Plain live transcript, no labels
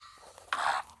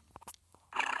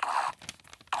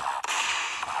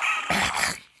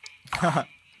Yeah,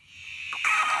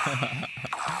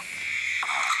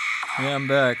 I'm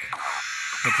back.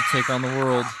 About to take on the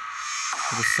world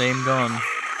with the same gun.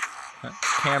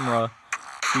 Camera,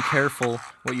 be careful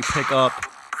what you pick up.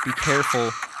 Be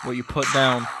careful what you put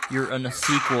down. You're in a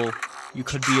sequel. You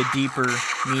could be a deeper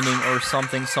meaning or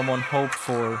something someone hoped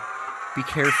for. Be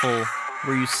careful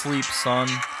where you sleep, son.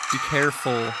 Be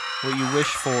careful what you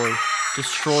wish for.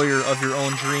 Destroyer of your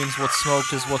own dreams. What's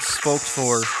smoked is what's spoked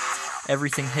for.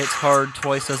 Everything hits hard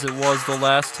twice as it was the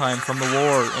last time from the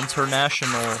war.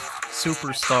 International.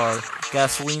 Superstar.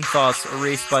 Gasoline thoughts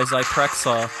erased by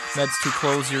Zyprexa. Meds to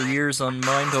close your ears on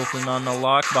mind open on a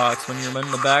lockbox when you're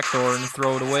in the back door and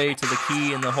throw it away to the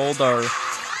key in the holder.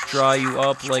 Dry you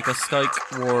up like a psych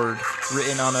ward.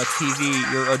 Written on a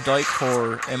TV, you're a dyke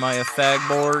whore. Am I a fag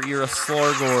bore? You're a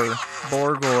slorgore.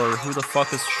 Borgore. Who the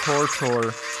fuck is Chor?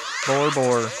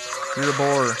 Bore. You're a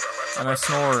bore. And I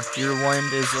snore. Your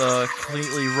wind is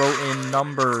completely wrote in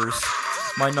numbers.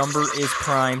 My number is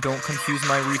prime. Don't confuse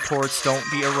my reports. Don't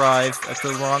be arrived at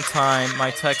the wrong time.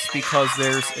 My text because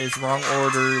theirs is wrong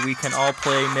order. We can all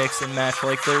play, mix, and match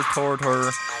like they're toward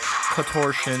her.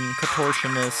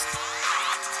 Contortionist.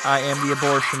 I am the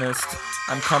abortionist.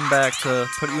 I'm come back to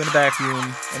put you in a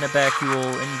vacuum, in a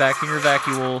vacuole, and back in your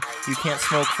vacuole. You can't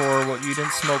smoke for what you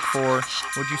didn't smoke for.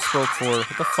 What you spoke for?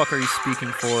 What the fuck are you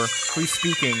speaking for? Who are you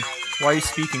speaking? Why are you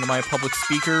speaking? Am I a public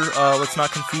speaker? Let's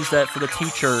not confuse that for the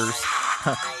teachers.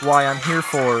 Why I'm here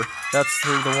for. That's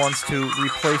for the ones to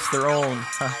replace their own.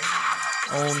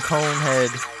 Own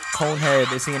Conehead.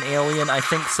 Conehead, is he an alien? I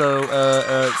think so.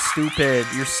 Stupid.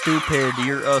 You're stupid.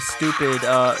 You're stupid.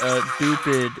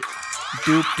 Doopid.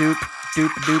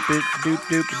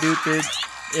 Doopid.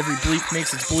 Every bleep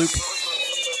makes its bloop.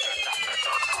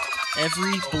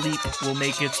 Every bleep will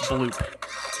make its bloop.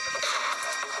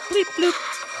 Bleep bloop.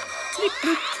 Bleep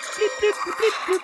bloop. Bleep bloop. Bleep bloop.